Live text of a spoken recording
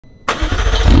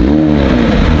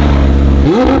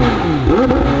Hi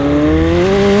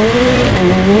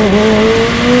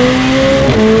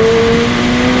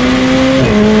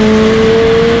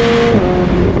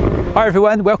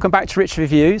everyone, welcome back to Rich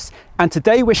Reviews, and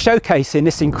today we're showcasing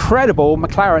this incredible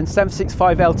McLaren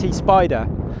 765LT Spider.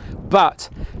 But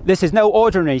this is no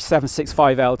ordinary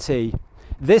 765LT.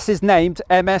 This is named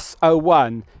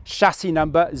MSO1, chassis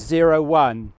number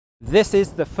 01. This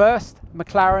is the first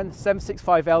McLaren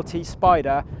 765LT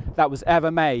Spider that was ever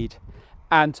made,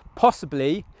 and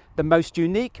possibly the most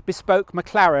unique bespoke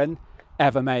McLaren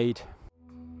ever made.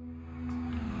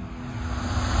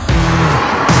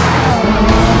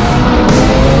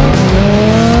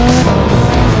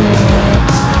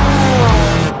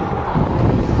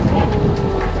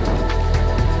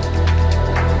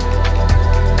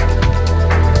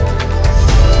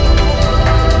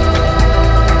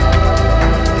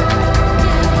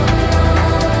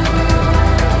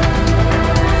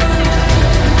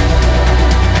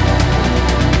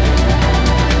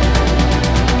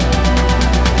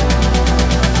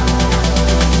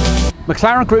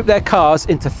 McLaren grouped their cars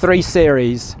into three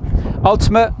series: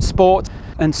 Ultimate, Sport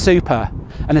and Super,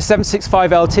 and the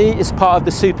 765LT is part of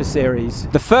the Super series.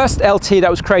 The first LT that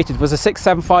was created was a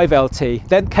 675LT,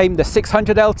 then came the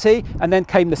 600LT, and then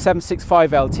came the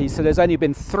 765LT, so there's only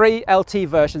been three LT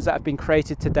versions that have been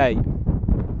created to date.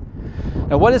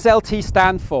 Now, what does LT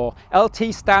stand for?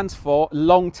 LT stands for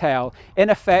long tail, in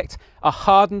effect a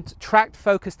hardened track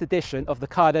focused edition of the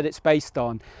car that it's based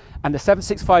on. And the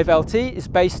 765LT is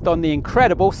based on the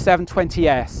incredible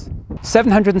 720S.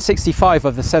 765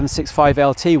 of the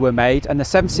 765LT were made, and the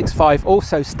 765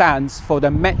 also stands for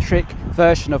the metric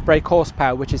version of brake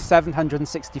horsepower, which is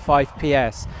 765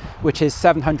 PS, which is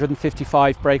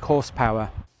 755 brake horsepower.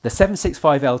 The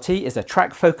 765LT is a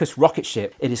track-focused rocket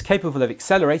ship. It is capable of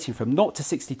accelerating from 0 to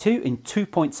 62 in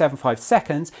 2.75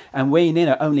 seconds and weighing in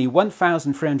at only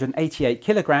 1,388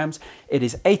 kilograms. It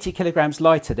is 80 kilograms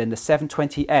lighter than the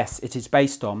 720S it is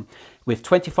based on, with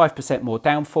 25% more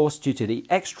downforce due to the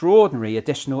extraordinary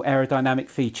additional aerodynamic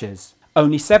features.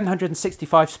 Only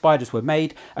 765 Spiders were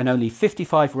made and only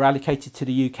 55 were allocated to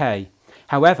the UK.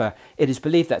 However, it is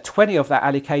believed that 20 of that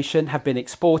allocation have been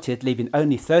exported, leaving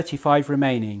only 35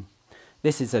 remaining.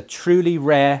 This is a truly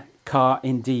rare car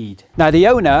indeed. Now, the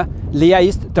owner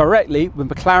liaised directly with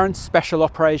McLaren Special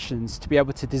Operations to be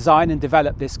able to design and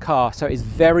develop this car, so it is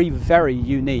very, very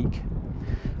unique.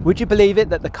 Would you believe it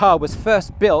that the car was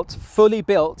first built, fully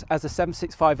built as a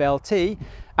 765LT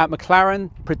at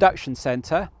McLaren Production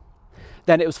Centre?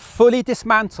 Then it was fully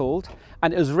dismantled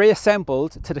and it was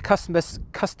reassembled to the customer's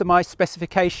customized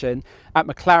specification at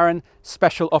McLaren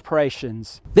Special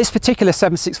Operations. This particular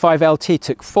 765LT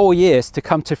took 4 years to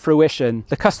come to fruition.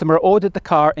 The customer ordered the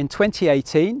car in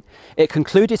 2018, it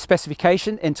concluded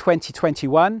specification in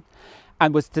 2021,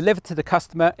 and was delivered to the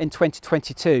customer in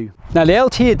 2022. Now, the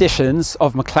LT editions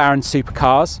of McLaren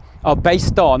supercars are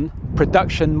based on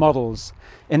production models.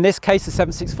 In this case, the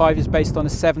 765 is based on a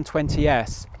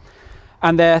 720S.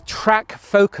 And their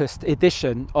track-focused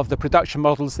edition of the production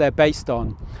models they're based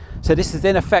on. So this is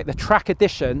in effect the track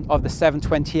edition of the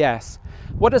 720S.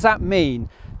 What does that mean?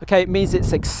 Okay, it means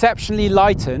it's exceptionally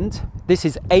lightened. This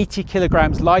is 80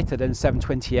 kilograms lighter than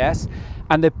 720S,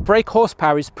 and the brake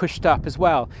horsepower is pushed up as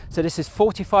well. So this is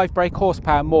 45 brake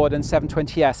horsepower more than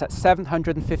 720S. That's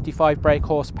 755 brake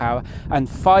horsepower and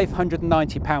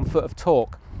 590 pound-foot of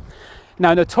torque.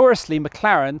 Now, notoriously,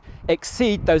 McLaren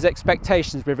exceed those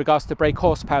expectations with regards to brake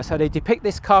horsepower. So they depict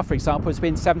this car, for example, as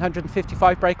being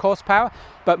 755 brake horsepower,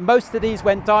 but most of these,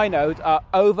 when dynoed, are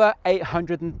over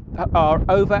 800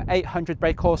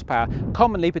 brake horsepower,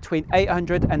 commonly between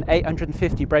 800 and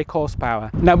 850 brake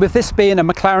horsepower. Now, with this being a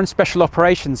McLaren Special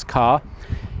Operations car,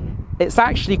 it's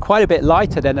actually quite a bit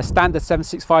lighter than a standard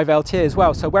 765LT as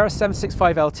well. So whereas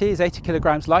 765LT is 80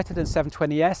 kilograms lighter than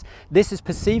 720S, this is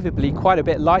perceivably quite a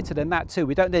bit lighter than that too.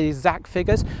 We don't know the exact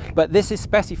figures, but this is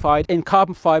specified in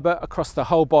carbon fiber across the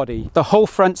whole body. The whole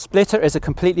front splitter is a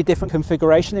completely different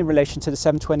configuration in relation to the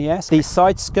 720S. These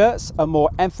side skirts are more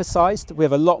emphasized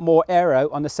with a lot more aero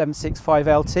on the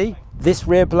 765LT. This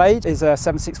rear blade is a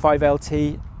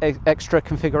 765LT extra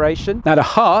configuration. Now, the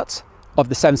heart of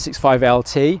the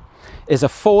 765LT is a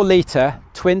 4-litre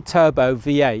twin-turbo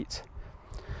V8.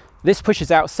 This pushes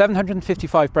out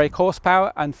 755 brake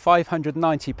horsepower and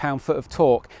 590 pound-foot of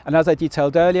torque, and as I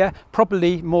detailed earlier,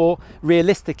 probably more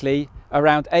realistically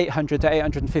around 800 to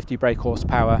 850 brake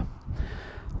horsepower.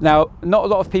 Now, not a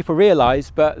lot of people realise,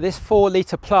 but this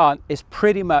 4-litre plant is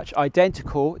pretty much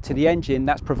identical to the engine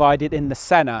that's provided in the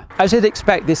Senna. As you'd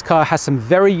expect, this car has some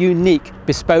very unique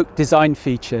bespoke design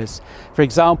features. For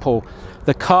example,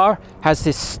 the car has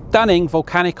this stunning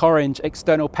volcanic orange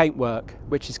external paintwork,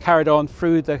 which is carried on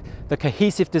through the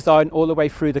cohesive design all the way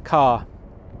through the car.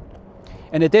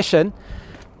 In addition,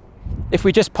 if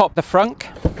we just pop the frunk,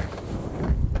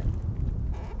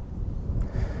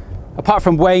 apart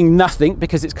from weighing nothing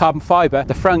because it's carbon fibre,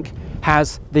 the frunk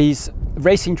has these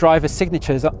racing driver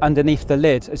signatures underneath the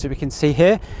lid. As we can see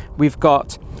here, we've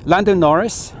got Lando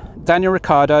Norris, Daniel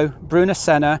Ricciardo, Bruno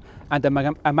Senna and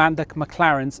Amanda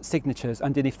McLaren's signatures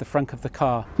underneath the front of the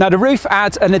car. Now the roof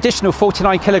adds an additional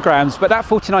 49 kilograms, but that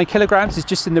 49 kilograms is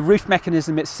just in the roof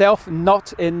mechanism itself,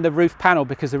 not in the roof panel,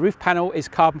 because the roof panel is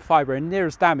carbon fibre and near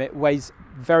as damn it weighs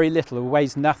very little, or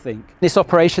weighs nothing. This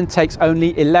operation takes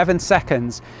only 11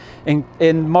 seconds.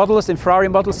 In models, in Ferrari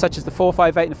models such as the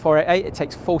 458 and the 488, it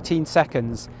takes 14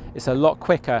 seconds. It's a lot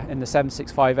quicker in the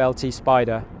 765LT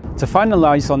Spider. To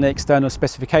finalise on the external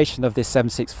specification of this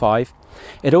 765,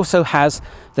 it also has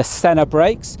the Senna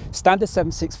brakes. Standard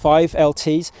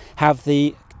 765LTs have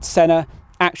the Senna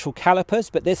actual calipers,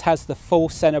 but this has the full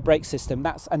Senna brake system.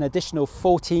 That's an additional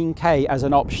 14k as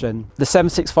an option. The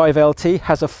 765LT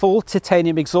has a full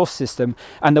titanium exhaust system,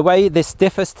 and the way this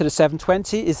differs to the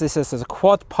 720 is this has a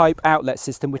quad pipe outlet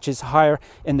system, which is higher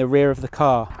in the rear of the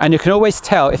car. And you can always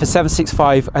tell if a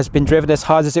 765 has been driven as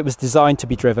hard as it was designed to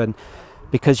be driven,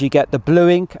 because you get the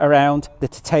bluing around the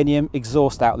titanium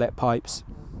exhaust outlet pipes.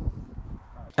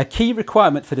 A key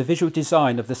requirement for the visual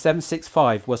design of the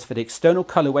 765 was for the external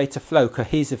colourway to flow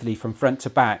cohesively from front to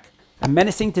back. A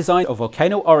menacing design of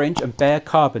volcano orange and bare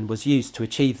carbon was used to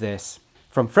achieve this.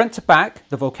 From front to back,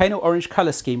 the volcano orange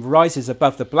colour scheme rises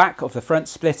above the black of the front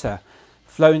splitter,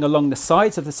 flowing along the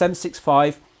sides of the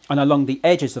 765 and along the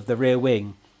edges of the rear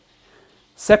wing.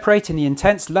 Separating the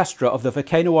intense lustre of the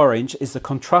volcano orange is the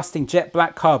contrasting jet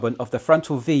black carbon of the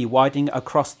frontal V widening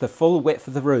across the full width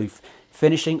of the roof,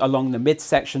 finishing along the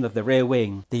midsection of the rear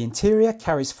wing. The interior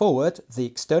carries forward the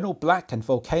external black and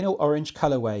volcano orange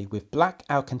colourway, with black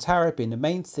Alcantara being the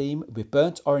main theme, with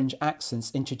burnt orange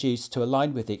accents introduced to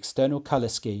align with the external colour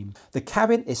scheme. The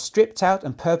cabin is stripped out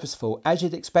and purposeful, as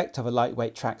you'd expect of a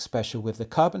lightweight track special, with the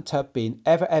carbon tub being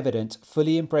ever evident,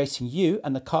 fully embracing you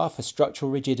and the car for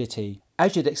structural rigidity.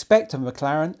 As you'd expect of a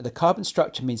McLaren, the carbon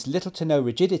structure means little to no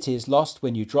rigidity is lost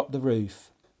when you drop the roof.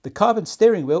 The carbon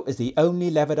steering wheel is the only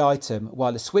levered item,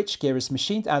 while the switchgear is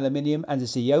machined aluminium and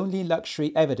is the only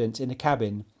luxury evident in the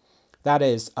cabin. That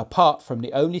is, apart from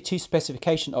the only two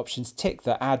specification options ticked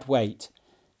that add weight: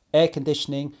 air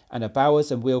conditioning and a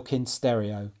Bowers & Wilkins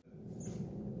stereo.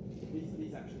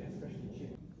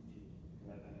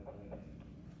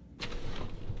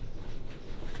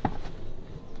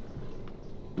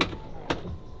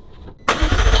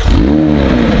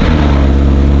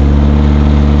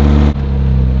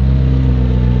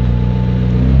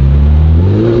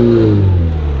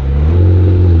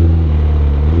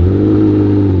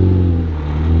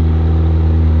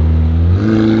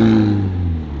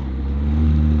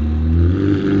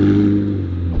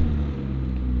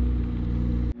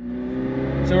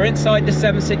 So we're inside the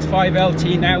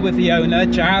 765LT now with the owner,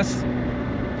 Jazz.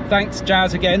 Thanks,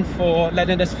 Jazz, again for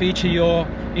letting us feature your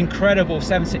incredible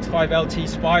 765LT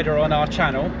Spider on our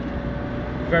channel.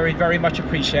 Very, very much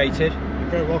appreciated. You're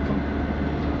very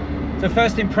welcome. So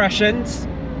first impressions,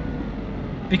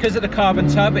 because of the carbon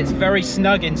tub, it's very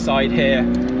snug inside here,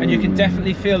 and you can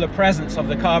definitely feel the presence of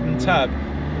the carbon tub.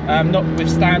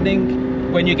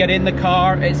 Notwithstanding, when you get in the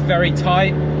car, it's very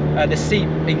tight. The seat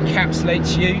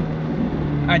encapsulates you,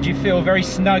 and you feel very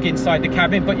snug inside the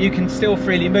cabin, but you can still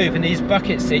freely move. And these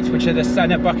bucket seats, which are the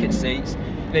Senna bucket seats,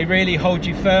 they really hold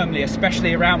you firmly,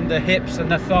 especially around the hips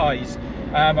and the thighs.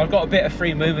 I've got a bit of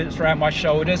free movements around my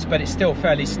shoulders, but it's still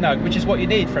fairly snug, which is what you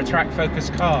need for a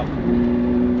track-focused car.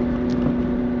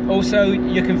 Also,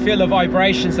 you can feel the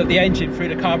vibrations of the engine through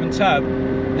the carbon tub.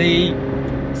 The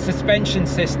suspension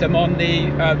system on the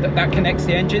that connects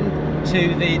the engine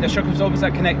to the shock absorbers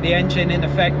that connect the engine, in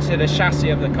effect, to the chassis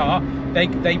of the car.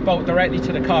 They bolt directly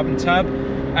to the carbon tub,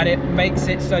 and it makes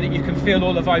it so that you can feel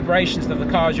all the vibrations of the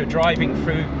car as you're driving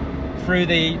through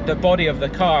the body of the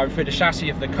car, and through the chassis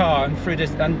of the car,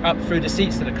 and up through the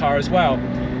seats of the car as well,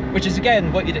 which is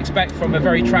again what you'd expect from a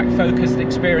very track-focused,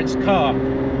 experienced car.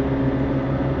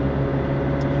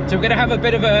 So we're going to have a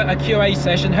bit of a Q&A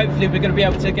session. Hopefully we're going to be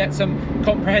able to get some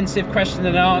comprehensive question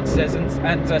and answers,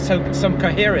 and so some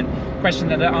coherent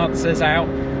question and answers out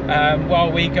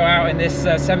while we go out in this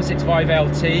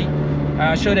 765LT.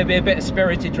 Sure, there'll be a bit of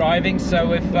spirited driving,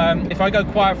 so if I go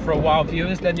quiet for a while,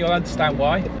 viewers, then you'll understand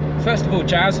why. First of all,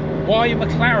 Jazz, why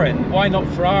McLaren? Why not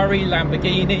Ferrari,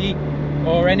 Lamborghini,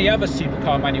 or any other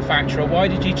supercar manufacturer? Why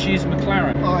did you choose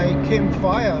McLaren? I came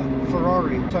via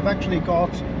Ferrari. So I've actually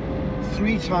got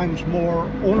 3 times more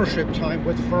ownership time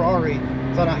with Ferrari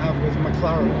than I have with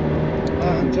McLaren.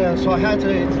 And so I had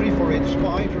a 348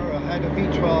 Spider, I had a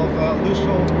V12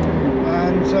 Lusso,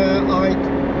 and I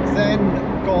then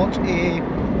got a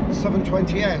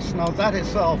 720S. Now that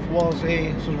itself was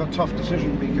a sort of a tough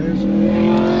decision because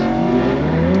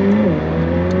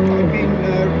I've been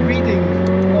reading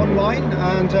online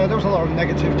and there was a lot of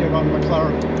negativity around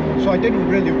McLaren, so I didn't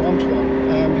really want one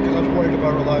because I was worried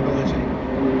about reliability.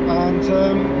 And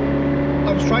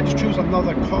I was trying to choose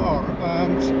another car,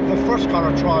 and the first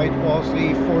car I tried was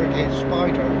the 488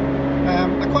 Spider.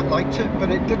 I quite liked it,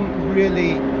 but it didn't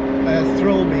really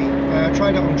thrill me. I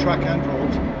tried it on track and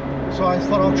road, so I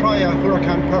thought I'll try a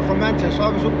Huracan Performante. So I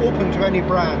was open to any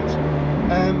brand.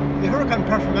 The Huracan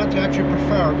Performante I actually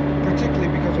preferred, particularly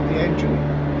because of the engine.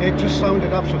 It just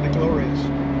sounded absolutely glorious.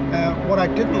 What I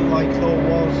didn't like though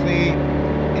was the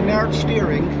inert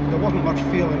steering. There wasn't much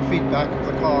feel and feedback of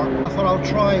the car. I thought I'll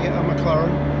try a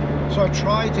McLaren. So I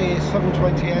tried a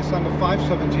 720S and a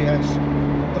 570S.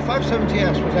 The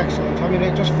 570S was excellent. I mean,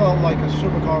 it just felt like a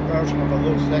supercar version of a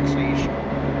Lotus Exige.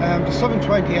 The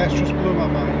 720S just blew my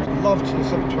mind. Loved the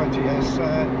 720S.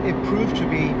 It proved to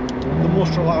be the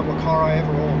most reliable car I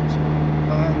ever owned.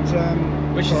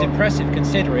 And which is impressive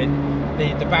considering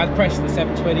the bad press the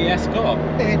 720S got.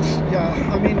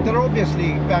 Yeah, I mean, there are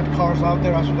obviously bad cars out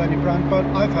there, as with any brand, but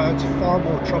I've had far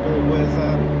more trouble with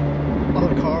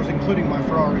other cars, including my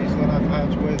Ferraris, than I've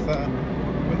had with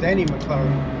any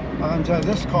McLaren. And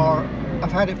this car,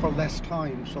 I've had it for less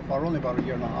time so far, only about a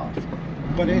year and a half.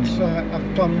 But it's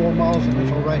I've done more miles in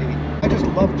it already. I just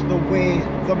loved the way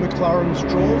the McLarens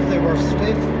drove. They were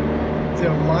stiff,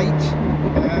 they're light,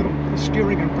 the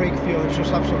steering and brake feel is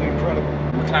just absolutely incredible.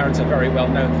 McLarens are very well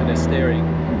known for their steering.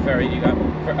 A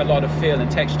lot of feel and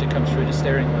texture comes through the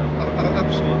steering wheel.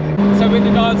 Absolutely. So with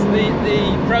regards to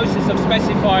the process of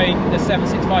specifying the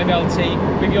 765LT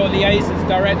with your liaisons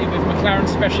directly with McLaren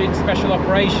Special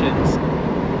Operations,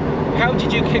 how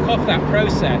did you kick off that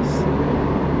process?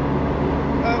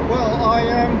 Well,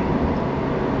 I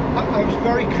was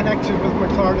very connected with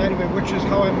McLaren anyway, which is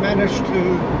how I managed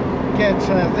to get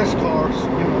this car's,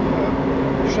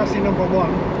 chassis number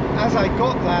 1. As I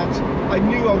got that, I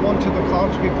knew I wanted the car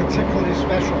to be particularly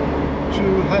special,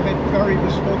 to have it very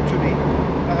bespoke to me.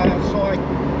 So I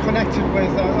connected with,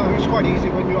 it was quite easy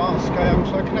when you ask,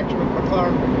 so I connected with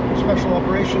McLaren Special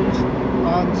Operations,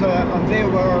 and they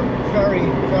were very,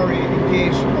 very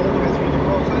engaged all the way through the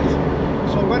process.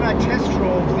 So when I test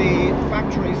drove the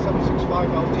factory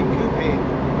 765LT Coupe,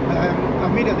 I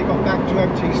immediately got back to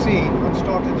MTC and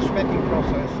started the speccing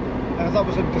process. That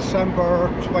was in December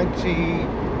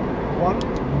 21,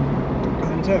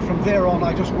 and from there on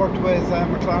I just worked with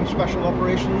McLaren Special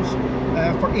Operations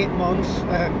for 8 months,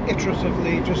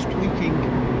 iteratively just tweaking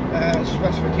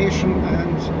specification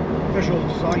and visual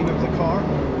design of the car.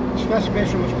 The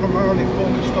specification was primarily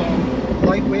focused on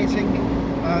lightweighting,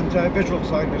 and visual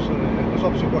design is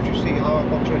obviously what you see, how I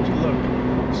wanted it to look.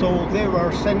 So they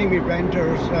were sending me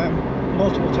renders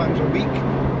multiple times a week.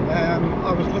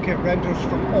 I was looking at renders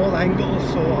from all angles,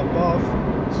 so above,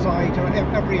 side, or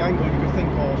every angle you could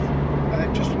think of,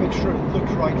 just to make sure it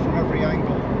looked right from every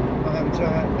angle. And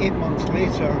 8 months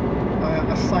later,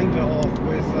 I signed it off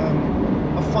with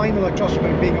a final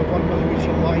adjustment being a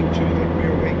 1mm line to the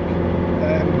rear wing,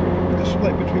 the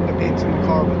split between the paint and the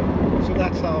carbon. So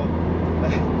that's how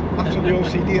absolutely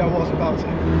OCD I was about it.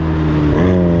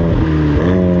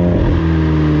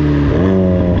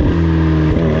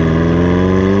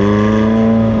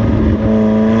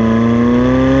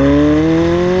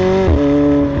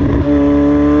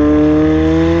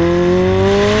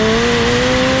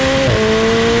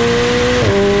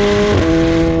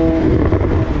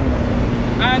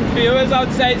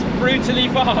 I'd say it's brutally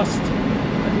fast.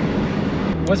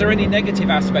 Was there any negative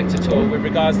aspect at all with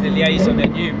regards to the liaison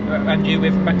and you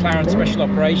with McLaren Special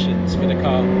Operations for the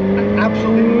car?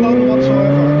 Absolutely none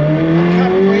whatsoever. I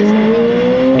can't praise them.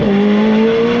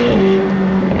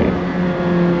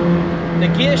 The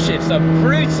gear shifts are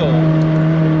brutal.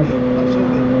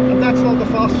 Absolutely, and that's not the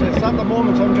fastest. At the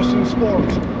moment, I'm just in sport.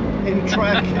 In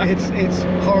track, it's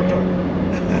harder.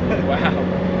 Wow.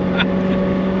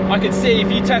 I can see if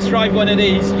you test drive one of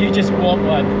these, you just want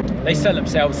one. They sell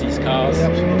themselves, these cars. Yeah,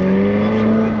 absolutely,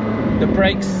 absolutely. The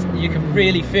brakes, you can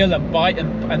really feel them bite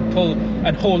and pull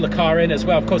and haul the car in as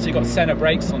well. Of course, you've got center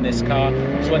brakes on this car.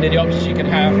 It's one of the options you can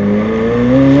have.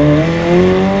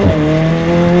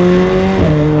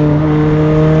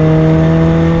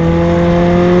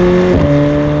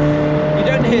 You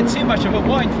don't hear too much of a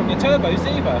whine from the turbos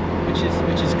either, which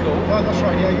is cool. Oh, that's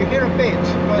right. Yeah, you hear a bit,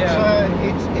 but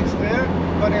it's there,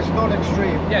 but it's not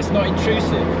extreme. Yeah, it's not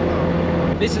intrusive. No.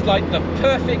 This is like the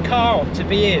perfect car to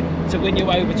be in to win you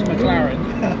over to McLaren.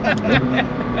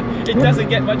 It doesn't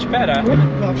get much better.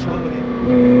 Absolutely.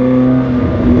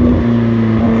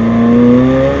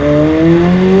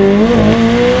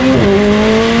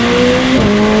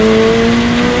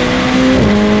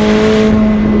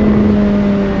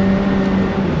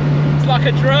 It's like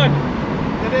a drug.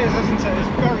 It is, isn't it? It's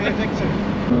very addictive.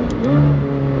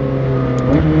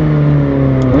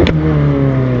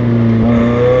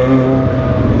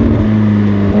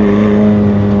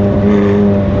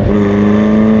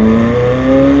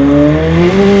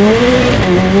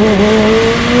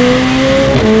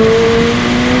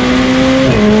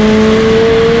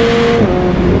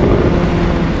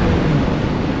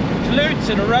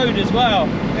 To the road as well.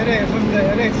 It is, isn't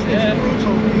it? It's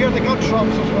brutal. You hear the gunshots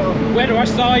as well. Where do I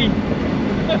sign?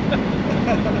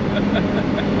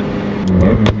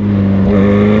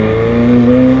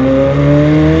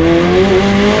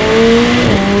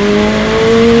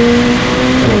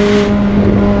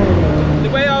 The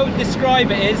way I would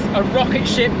describe it is a rocket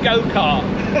ship go-kart.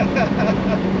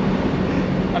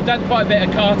 I've done quite a bit of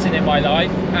karting in my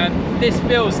life, and this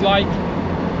feels like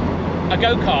a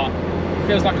go-kart.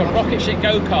 Feels like a rocket ship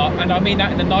go-kart, and I mean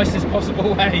that in the nicest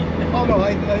possible way. Oh no,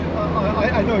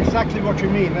 I know exactly what you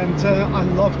mean, and I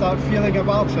love that feeling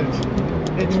about it.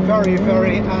 It's very,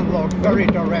 very analog, very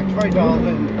direct, very dialed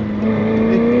in.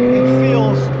 It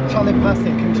feels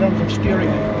telepathic in terms of steering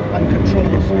and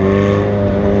controls.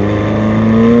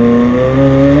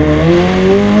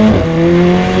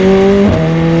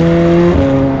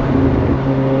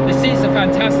 The seats are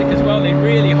fantastic as well, they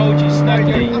really hold you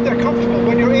snugly. And they're comfortable.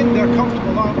 When you're in, they're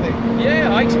comfortable, aren't they?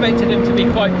 Yeah, I expected them to be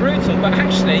quite brutal, but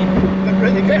actually,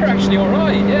 they're actually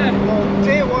alright, yeah. Well,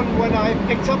 day one when I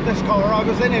picked up this car, I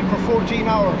was in it for 14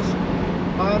 hours.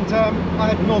 And I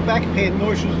had no back pain,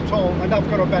 no issues at all, and I've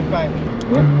got a bed back.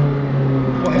 We'll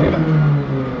head back.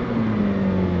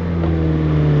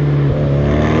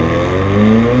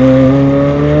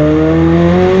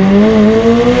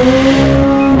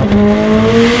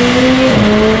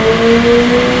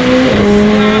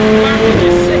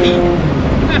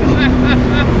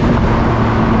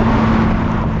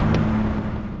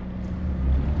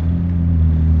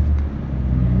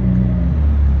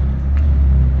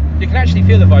 You can actually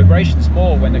feel the vibrations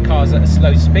more when the car's at a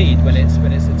slow speed. When it's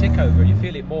a tick over, you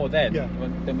feel it more then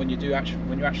than when you're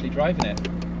actually driving it.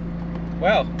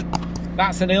 Well,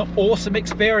 that's an awesome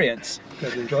experience.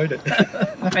 I've enjoyed it.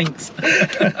 Thanks.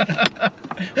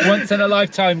 Once in a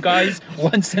lifetime, guys.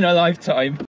 Once in a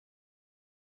lifetime.